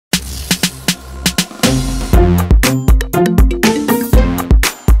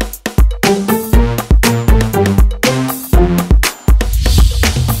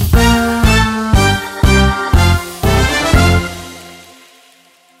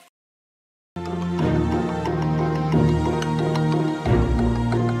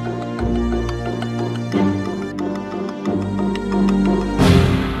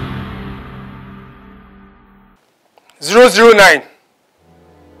009.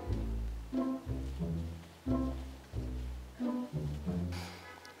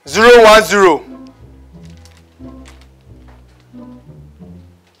 Zero 1 0.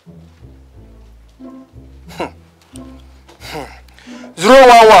 Zero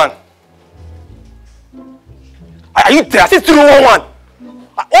 1 1. Are you there? I said 011.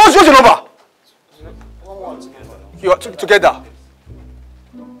 What's your number? You are together.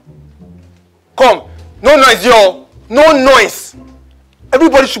 Come. No noise, yo. No noise.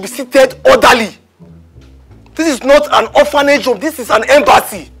 Everybody should be seated orderly. This is not an orphanage home. This is an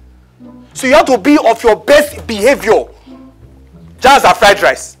embassy. So you have to be of your best behavior. Just a fried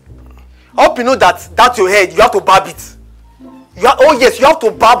rice. I hope you know that that's your hair. You have to barb it. Oh yes, you have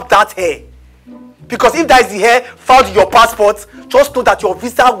to barb that hair. Because if that is the hair found in your passport, just know that your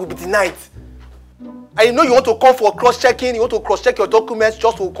visa will be denied. And you know you want to come for cross-checking, you want to cross-check your documents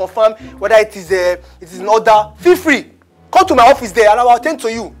just to confirm whether it is in order. Feel free. Come to my office there and I will attend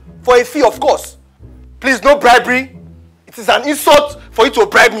to you. For a fee, of course. Please, no bribery. It is an insult for you to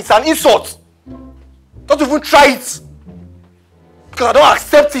bribe me. It's an insult. Don't even try it. Because I don't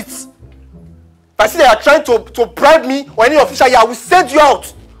accept it. If I see that you are trying to bribe me or any official here, I will send you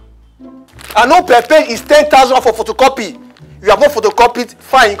out. I know per page is 10,000 for photocopy. If you have not photocopied,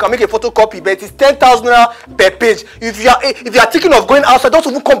 fine, you can make a photocopy, but it is 10,000 per page. If you are thinking of going outside, don't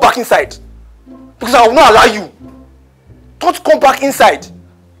even come back inside. Because I will not allow you. Don't come back inside.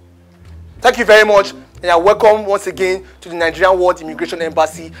 Thank you very much. And you are welcome once again to the Nigerian World Immigration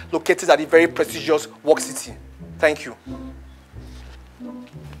Embassy located at the very prestigious Work City. Thank you.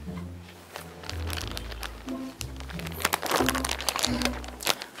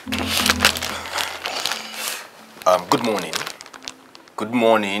 Good morning. Good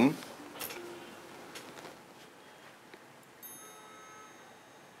morning.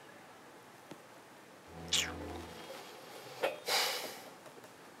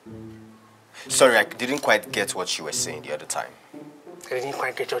 Sorry, I didn't quite get what you were saying the other time. I didn't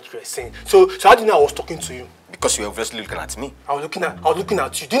quite get what you were saying. So how do you know I was talking to you? Because you were obviously looking at me. I was looking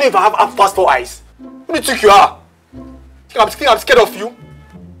at you. Do you even have past 4 eyes? Who do you think you are? I'm scared of you.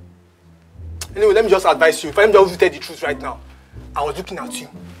 Anyway, let me just advise you. If I'm just tell the truth right now, I was looking at you.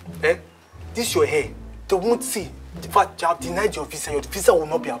 This is your hair. They won't see. In fact, you have denied your visa. Your visa will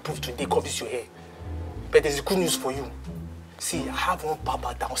not be approved today because this is your hair. But there's good news for you. See, I have one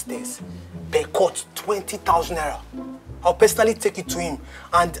barber downstairs. Per cut, 20,000 naira. I'll personally take it to him.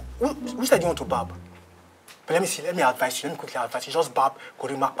 And which side do you want to barb? But let me see. Let me advise you. Let me quickly advise you. Just barb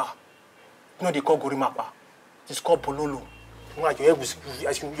gorimapa. You know they call gorimapa. It's called bololo. Your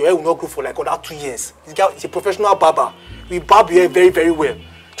hair will not grow for like another 2 years. This guy is a professional barber. We barb your hair very, very well. Do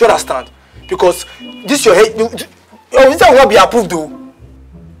you understand? Because this your hair, your visa will not be approved though.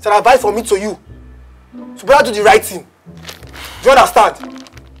 It's an advice from me to you. So better do the right thing. Do you understand?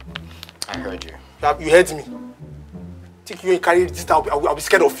 I heard you. You heard me. Think you carry this, I'll be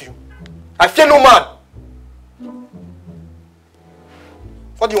scared of you. I fear no man.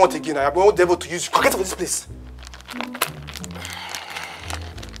 What do you want again? I have no devil to use you. Get out of this place.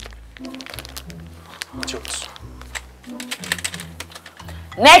 Idiots.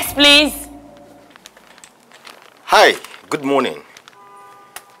 Next, please. Hi, good morning.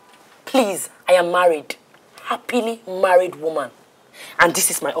 Please, I am married. Happily married woman. And this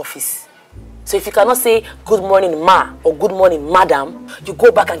is my office. So if you cannot say good morning ma or good morning madam, you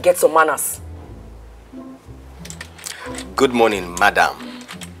go back and get some manners. Good morning, madam.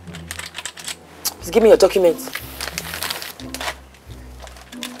 Please give me your documents.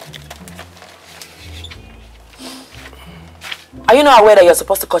 Are you not aware that you're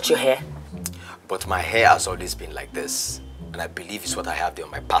supposed to cut your hair? But my hair has always been like this. And I believe it's what I have there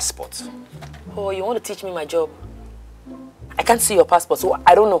on my passport. Oh, you want to teach me my job? I can't see your passport, so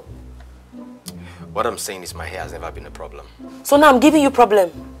I don't know. What I'm saying is my hair has never been a problem. So now I'm giving you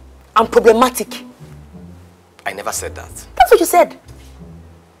problem. I'm problematic. I never said that. That's what you said.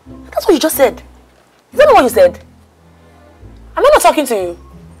 That's what you just said. Is that not what you said? Am I not talking to you?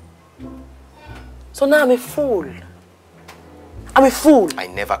 So now I'm a fool. I'm a fool. I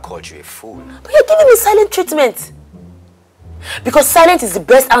never called you a fool. But you're giving me silent treatment. Because silence is the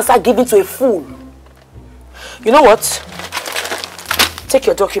best answer given to a fool. You know what? Take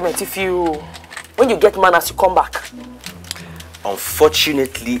your document when you get manners, you come back.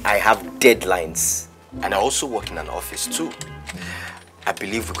 Unfortunately, I have deadlines. And I also work in an office too. I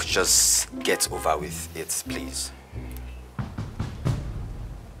believe we could just get over with it, please.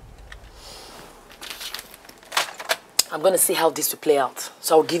 I'm going to see how this will play out.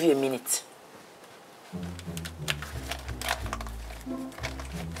 So I'll give you a minute.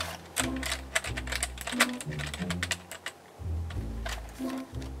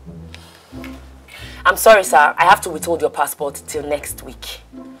 I'm sorry, sir. I have to withhold your passport till next week.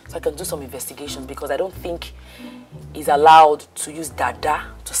 So I can do some investigations because I don't think he's allowed to use Dada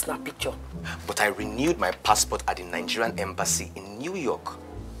to snap picture. But I renewed my passport at the Nigerian embassy in New York.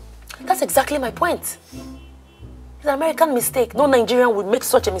 That's exactly my point. It's an American mistake. No Nigerian would make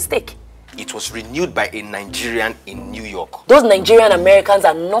such a mistake. It was renewed by a Nigerian in New York. Those Nigerian Americans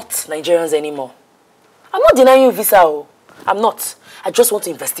are not Nigerians anymore. I'm not denying you visa. Oh. I'm not. I just want to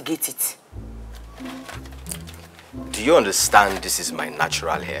investigate it. Do you understand this is my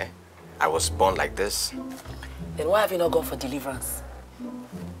natural hair? I was born like this. Then why have you not gone for deliverance?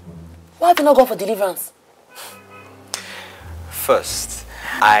 Why have you not gone for deliverance? First,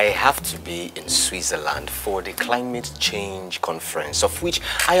 I have to be in Switzerland for the climate change conference, of which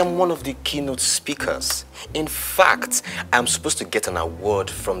I am one of the keynote speakers. In fact, I'm supposed to get an award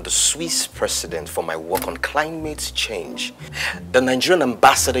from the Swiss president for my work on climate change. The Nigerian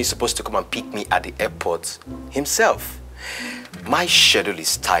ambassador is supposed to come and pick me at the airport himself. My schedule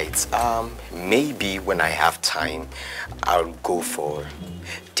is tight. Maybe when I have time, I'll go for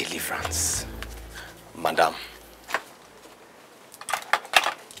deliverance. Madam.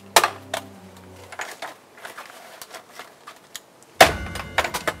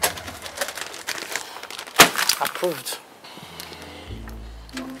 Approved.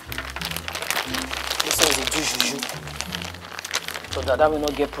 This one is a juju. So that will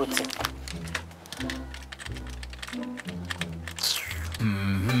not get protein.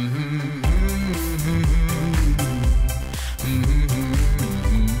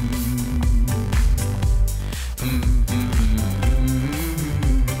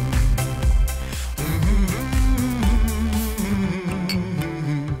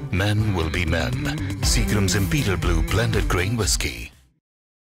 Men will be men. Seagram's Imperial Blue blended grain whiskey.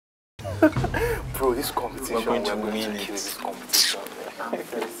 Bro, this competition, we're going to win kill this competition.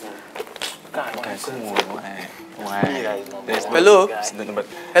 Hello?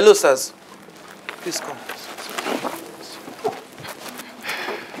 Hello, sirs. Please come.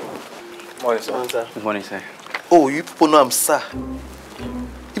 Morning, sir. Good morning, sir. Oh, you people know I'm sir.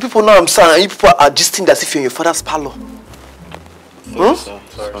 You people know I'm sir, and you people are gisting as if you're in your father's parlor.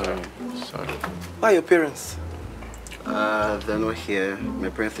 Sorry. Where are your parents? They're not here. My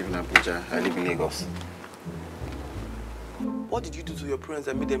parents live in Abuja. I live in Lagos. What did you do to your parents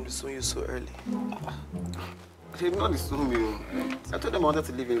that made them disown you so early? They did not disown me. I told them I wanted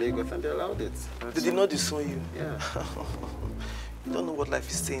to live in Lagos and they allowed it. They did not disown you? Yeah. You don't know what life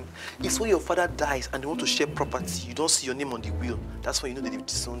is saying. It's when your father dies and they want to share property, you don't see your name on the will. That's when you know they've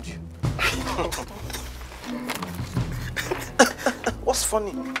disowned you. What's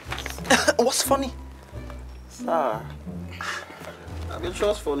funny? What's funny? Sir, I'm a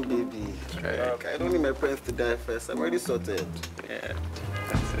trust fund baby. Like, I don't need my parents to die first. I'm already sorted. Yeah,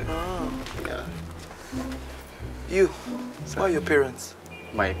 that's it. Yeah. You, who are your parents?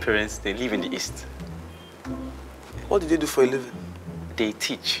 My parents, they live in the East. What do they do for a living? They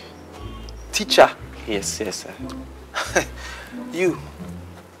teach. Teacher? Yes, sir. You?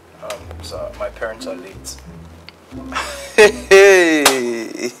 Sir, my parents are late. Hey.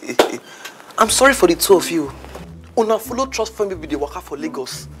 I'm sorry for the two of you. Una follow trust fund baby, they work out for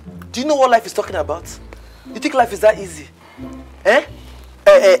Lagos. Do you know what life is talking about? You think life is that easy? Eh?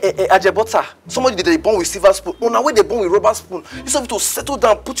 Ajebota, somebody they born with silver spoon. Una way they born with rubber spoon. Instead of to settle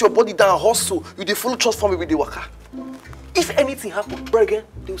down, put your body down, hustle, you they follow trust fund baby, they work out. If anything happens, bro, again,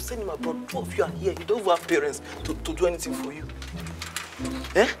 they will send him abroad. Two of you are here. You don't even have parents to do anything for you.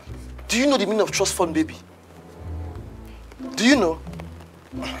 Eh? Do you know the meaning of trust fund baby? Do you know?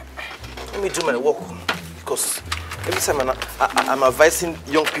 Let me do my work, because every time I'm advising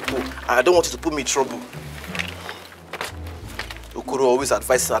young people, I don't want you to put me in trouble. Okoro always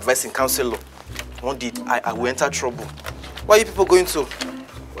advising counselor. One day I will enter trouble. Where are you people going to?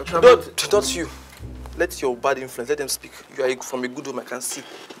 Not you. Let your bad influence, let them speak. You are from a good home, I can see.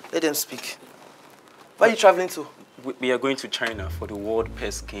 Let them speak. Where are you traveling to? We are going to China for the World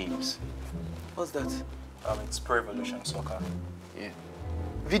PES Games. What's that? It's Pro Evolution Soccer. Yeah.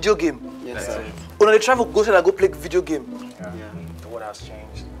 Video game? Yes, sir. When they travel, go and go play video game. Yeah. The world has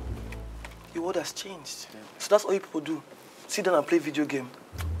changed. The world has changed. Yeah. So that's all you people do. Sit down and play video game.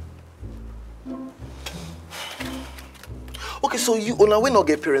 Okay, so you when I not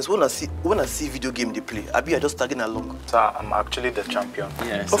get parents, when I see video game they play, I just tagging along. Sir, I'm actually the champion.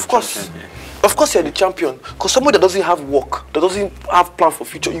 Yes. Of course. Champion, yeah. Of course you're the champion. Because somebody that doesn't have work, that doesn't have plan for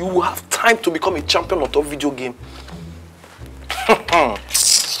future, you will have time to become a champion of the video game.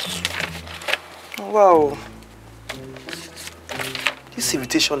 Wow. This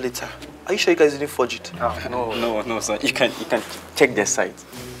invitation letter. Are you sure you guys didn't forge it? No, No, sir. You can check their site.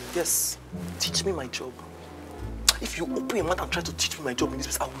 Yes. Teach me my job. If you open your mouth and try to teach me my job in this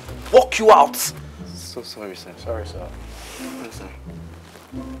place, I will walk you out. So sorry, sir. Sorry, sir. Listen.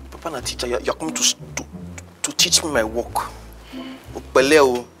 Papa and teacher, you're coming to teach me my work.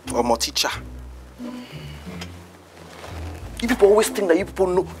 Opeleo or my teacher. You people always think that you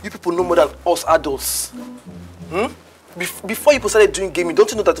people know more than us adults. Before you people started doing gaming, don't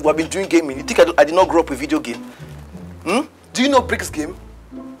you know that we have been doing gaming? You think I did not grow up with video game? Do you know Bricks game?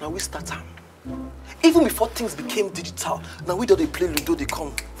 Now we start time. Even before things became digital, now we don't play Ludo, they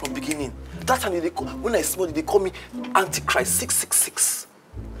come from beginning. That time when I small, they call me Antichrist 666.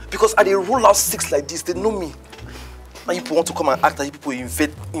 Because I they roll out 6 like this, they know me. Now you people want to come and act like you people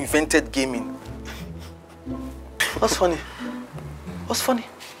invented gaming. What's funny? What's funny?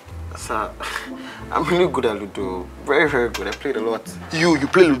 Sir, I'm really good at Ludo. Very, very good. I played a lot. You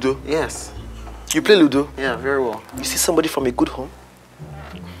play Ludo? Yes. You play Ludo? Yeah, very well. You see somebody from a good home?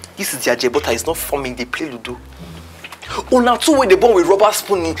 This is their jebota, it's not forming, they play Ludo. Oh, now two when they born with rubber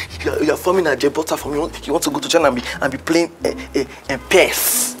spoon, you're forming a jebota from you want to go to China and be playing a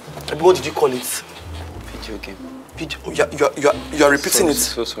PES. What did you call it? Video game. Video. Oh, you're repeating it.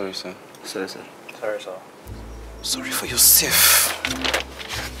 So sorry, sir. Sorry, sir. Sorry, sir. Sorry for yourself.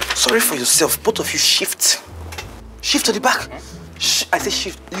 Sorry for yourself. Both of you shift. Shift to the back. I say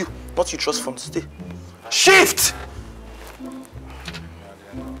shift. You, not you trust fund. Stay. Shift!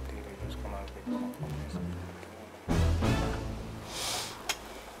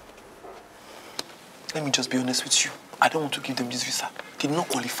 Let me just be honest with you. I don't want to give them this visa. They did not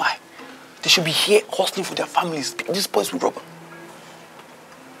qualify. They should be here hustling for their families. These boys will rob.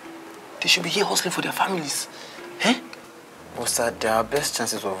 They should be here hustling for their families. Eh? But sir, there are best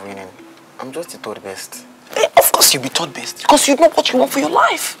chances of winning. I'm just the third best. Of course you'll be third best. Because you know what you want for your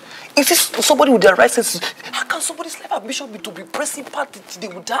life. If it's somebody with their right senses, how can somebody's life ambition be to be pressing part till they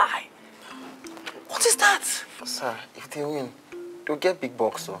will die? What is that? Sir, if they win, they'll get big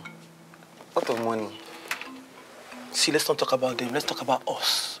bucks, so. A lot of money. See, let's not talk about them. Let's talk about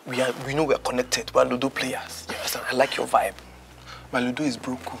us. We know we are connected. We are Ludo players. You understand? I like your vibe. My Ludo is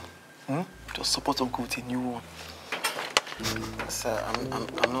broken. Just support Uncle with a new one. Sir,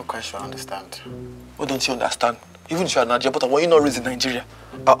 I'm not quite sure I understand. What don't you understand? Even if you are Nigerian, but why you not raised in Nigeria?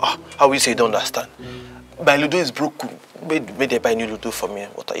 How will you say you don't understand? My Ludo is broken. May they buy new Ludo for me?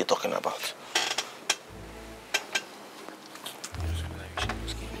 What are you talking about?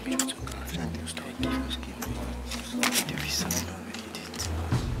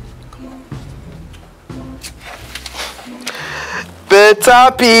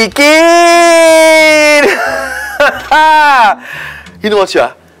 Better picking! You know what you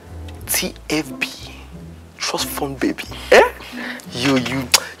are? TFB. Trust fund baby. Eh? You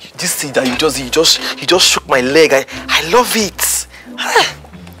this thing that you just shook my leg. I love it.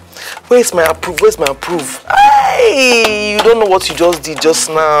 Where's my approve? Where's my approve? Hey, you don't know what you just did just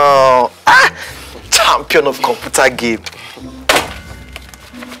now. Champion of computer game.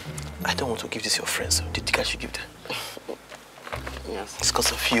 I don't want to give this to your friends. So do you think I should give them? Yes. It's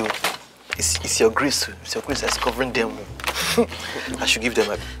because of you. It's your grace. It's your grace that's covering them. I should give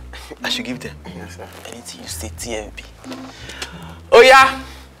them. I should give them. Yes, sir. Anything you say, TFB. Oh yeah,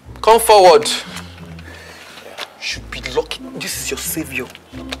 come forward. Yeah. Should be lucky. This is your savior.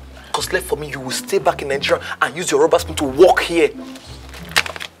 Because left for me, you will stay back in Nigeria and use your rubber spoon to walk here.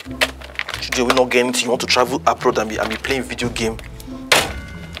 Should you will not get anything? You want to travel abroad and be playing video game?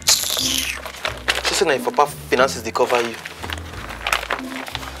 Just say if Papa finances they cover you.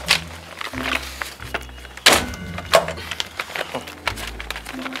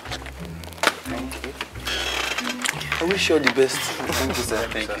 I wish you all the best. Thank you, sir.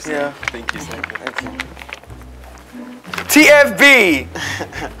 Thank you, sir. Yeah. Thank you, sir. Thank you. TFB!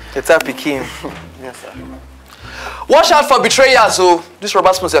 It's a Peking. Yes, sir. Watch out for betrayers, oh. This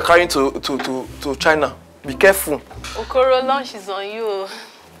rubber spoons you're carrying to China. Be careful. Okoro, lunch is on you.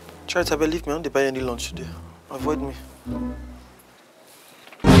 Try to believe me, I don't buy any lunch today. Avoid me.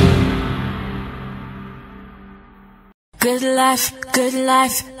 Good life, magic. Good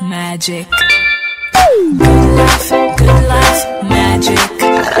life, magic. Good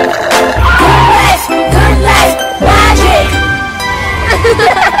life, magic.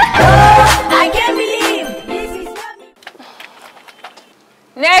 I can't believe this is happening.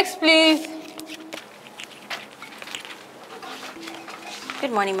 Next, please.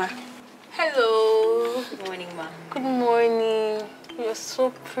 Good morning, ma. Hello. Good morning, ma. Good morning. You're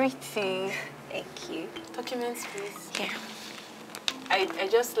so pretty. Thank you. Documents, please. Here. I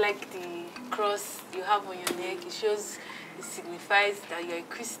just like the cross you have on your neck. It shows, it signifies that you're a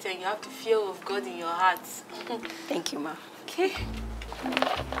Christian. You have the fear of God in your heart. Thank you, ma. Okay.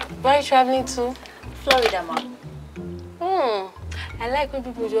 Where are you traveling to? Florida, ma. I like when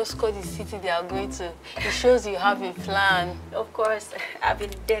people just call the city they are going to. It shows you have a plan. Of course, I've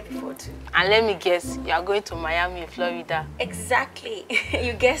been there before too. And let me guess, you are going to Miami, Florida. Exactly.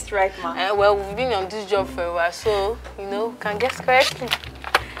 You guessed right, ma. Well, we've been on this job for a while, so, you know, can guess correctly.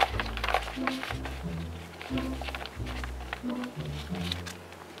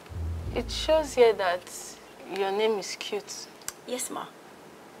 It shows here that your name is cute. Yes, ma.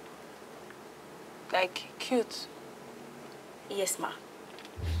 Like, cute. Yes, ma.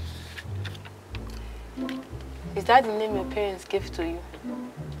 Is that the name your parents gave to you?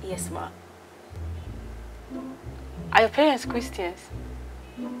 Yes, ma. Are your parents Christians?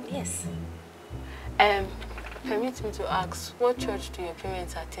 Yes. Permit me to ask, what church do your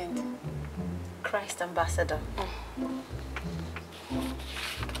parents attend? Christ Ambassador.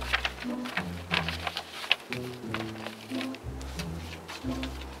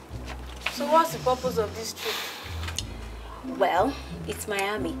 So what's the purpose of this trip? Well, it's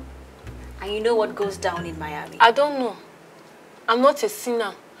Miami. And you know what goes down in Miami? I don't know. I'm not a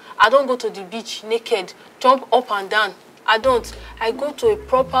sinner. I don't go to the beach naked, jump up and down. I don't. I go to a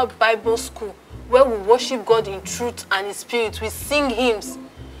proper Bible school where we worship God in truth and in spirit. We sing hymns.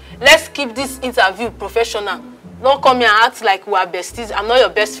 Let's keep this interview professional. Don't come here and act like we are besties. I'm not your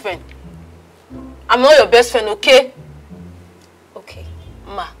best friend. I'm not your best friend, okay? Okay.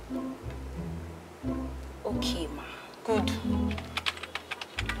 Ma. Okay, ma. Good.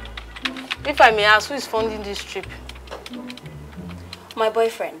 If I may ask, who is funding this trip? My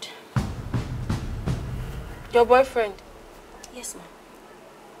boyfriend. Your boyfriend? Yes, ma.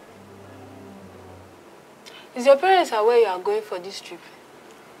 Is your parents aware you are going for this trip?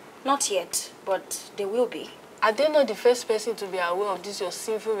 Not yet, but they will be. Are they not the first person to be aware of this your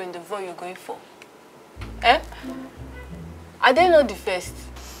sinful endeavor you're going for? Eh? Are they not the first?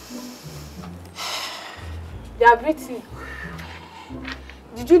 They are breathing.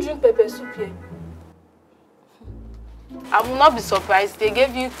 Did you drink pepper soup here? I will not be surprised. They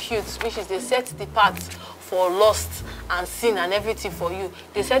gave you cute, which is they set the path for lust and sin and everything for you.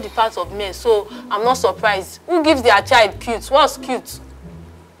 They set the path of men, so I'm not surprised. Who gives their child cute? What's cute?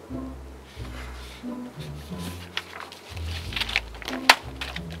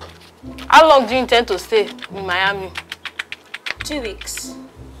 How long do you intend to stay in Miami? 2 weeks.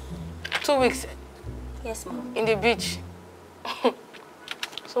 2 weeks? Yes, ma'am. In the beach?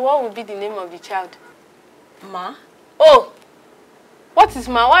 So what would be the name of the child? Ma. Oh! What is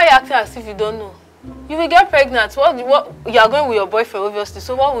Ma? Why are you acting as if you don't know? You will get pregnant. What you are going with your boyfriend, obviously.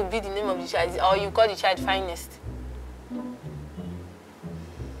 So what would be the name of the child? Or you call the child Finest? You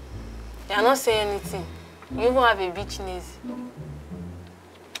are not saying anything. You even have a beach knees.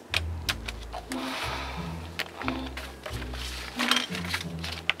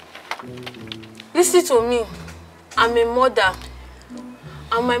 Listen to me. I'm a mother.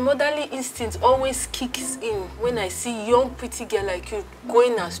 And my motherly instinct always kicks in when I see young pretty girl like you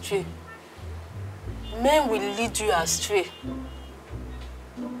going astray. Men will lead you astray.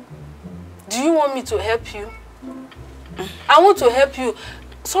 Do you want me to help you? I want to help you.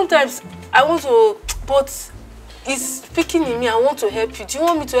 Sometimes I want to, but it's speaking in me. I want to help you. Do you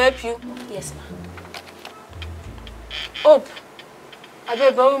want me to help you? Yes, ma'am. Hope, I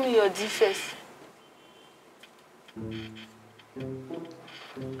beg borrow me your defense.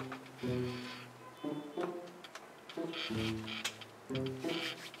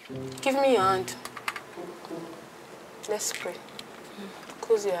 Give me your hand. Let's pray.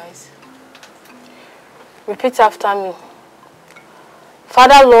 Close your eyes. Repeat after me.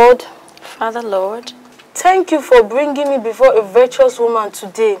 Father Lord. Father Lord. Thank you for bringing me before a virtuous woman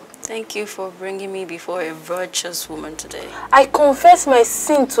today. Thank you for bringing me before a virtuous woman today. I confess my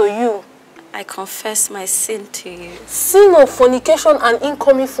sin to you. I confess my sin to you. Sin of fornication and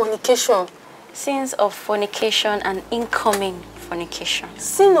incoming fornication. Sins of fornication and incoming fornication.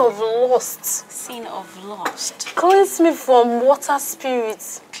 Sin of lust. Sin of lust. Cleanse me from water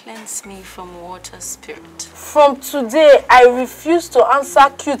spirits. Cleanse me from water spirit. From today, I refuse to answer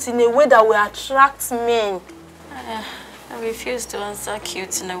cute in a way that will attract men. I refuse to answer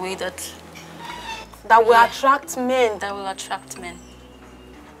cute in a way that will attract men. That will attract men.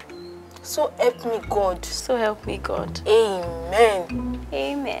 So help me, God. So help me, God. Amen.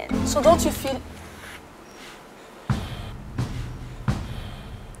 Amen. So don't you feel...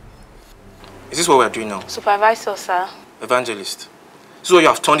 Is this what we're doing now? Supervisor, sir. Evangelist. This is what you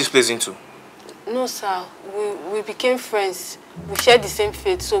have turned this place into? No, sir. We became friends. We shared the same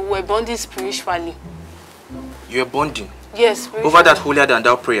faith, so we're bonding spiritually. You're bonding? Yes, spiritually. Over that holier than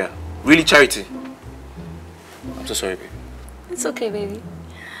thou prayer. Really, Charity? I'm so sorry, babe. It's okay, baby.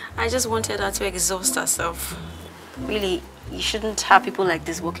 I just wanted her to exhaust herself. Really, you shouldn't have people like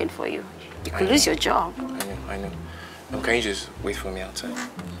this working for you. You could lose your job. I know. Can you just wait for me outside?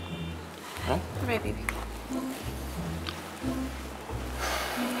 Huh? All right, baby.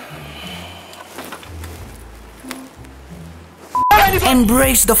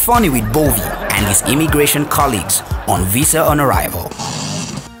 Embrace the funny with Bovi and his immigration colleagues on Visa on Arrival.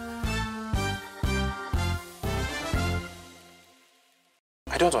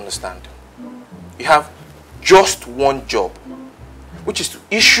 I don't understand. You have just one job, which is to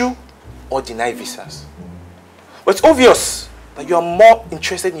issue or deny visas. But it's obvious that you are more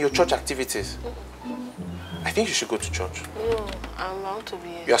interested in your church activities. I think you should go to church. No, I'm out to be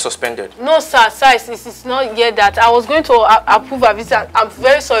here. You are suspended. No, sir, it's not yet that. I was going to approve a visa. I'm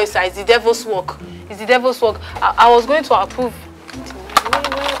very sorry, sir. It's the devil's work. It's the devil's work. I was going to approve.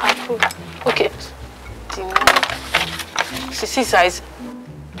 Okay. See, sir.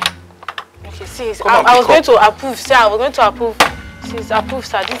 Okay, see, I was going to approve, sir. I was going to approve. It's approved,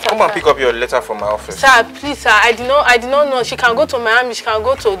 sir. Come and pick up your letter from my office. Sir, please, sir. I did not know. She can go to Miami. She can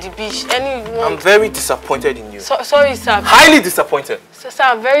go to the beach. Anyone. I'm very disappointed in you. Sorry, sir. Highly disappointed. Sir,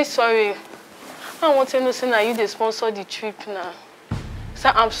 I'm very sorry. I want to know, sir, that you they sponsor the trip now.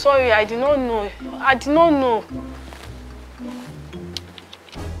 Sir, I'm sorry. I did not know.